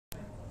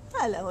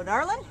Hello,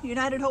 darling.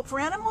 United Hope for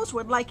Animals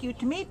would like you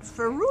to meet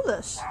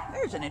Ferulus.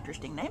 There's an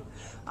interesting name.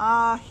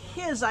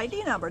 His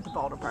ID number at the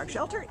Baldwin Park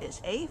Shelter is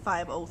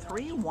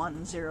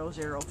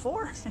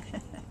A5031004.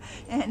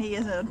 And he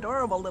is an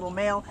adorable little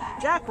male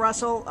Jack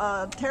Russell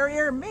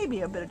Terrier,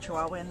 maybe a bit of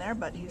Chihuahua in there,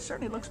 but he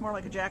certainly looks more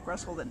like a Jack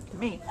Russell than to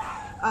me.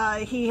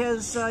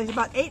 He's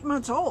about 8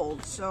 months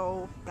old,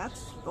 so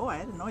that's, oh, I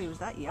didn't know he was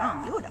that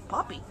young. Dude, a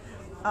puppy.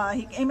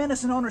 He came in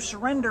as an owner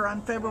surrender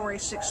on February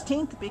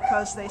 16th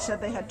because they said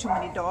they had too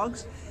many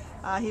dogs.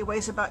 He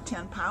weighs about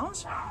 10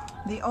 pounds.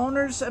 The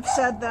owners have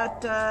said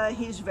that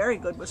he's very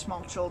good with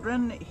small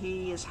children.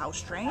 He is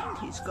house trained,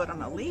 he's good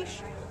on a leash,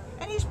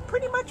 and he's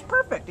pretty much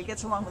perfect. He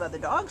gets along with other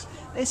dogs.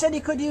 They said he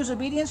could use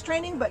obedience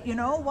training, but you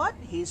know what?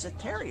 He's a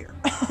terrier.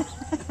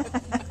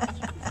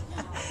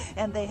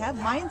 And they have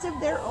minds of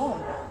their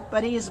own.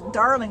 But he's a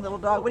darling little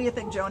dog. What do you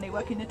think, Joni?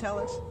 What can you tell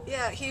us?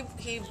 Yeah, he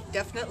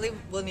definitely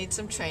will need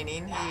some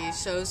training. He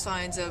shows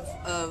signs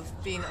of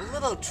being a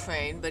little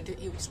trained, but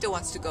he still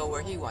wants to go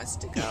where he wants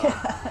to go,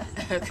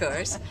 of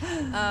course.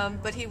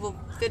 But he will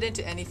fit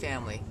into any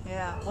family.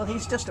 Yeah, well,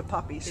 he's just a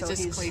puppy, so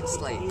he's clean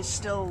slate. He's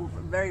still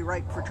very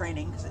ripe for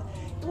training.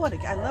 What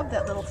I love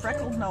that little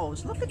freckled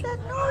nose. Look at that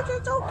nose,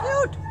 it's so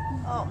cute.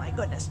 Oh my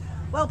goodness.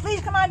 Well,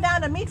 please come on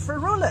down and meet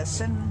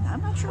Ferulus, and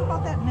I'm not sure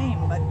about that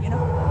name, but you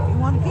know, if you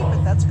want to keep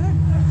it, that's good.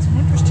 It's an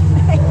interesting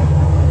name.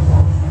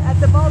 At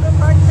the Baldwin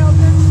Park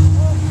Shelter.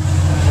 Oh,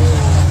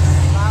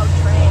 loud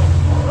train.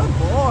 Good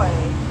boy.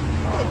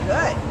 You did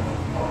good.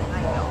 I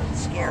know,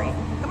 it's scary.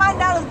 Come on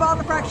down to the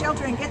Baldwin Park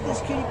Shelter and get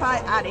this cutie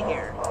pie out of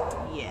here.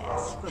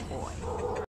 Yes, good boy.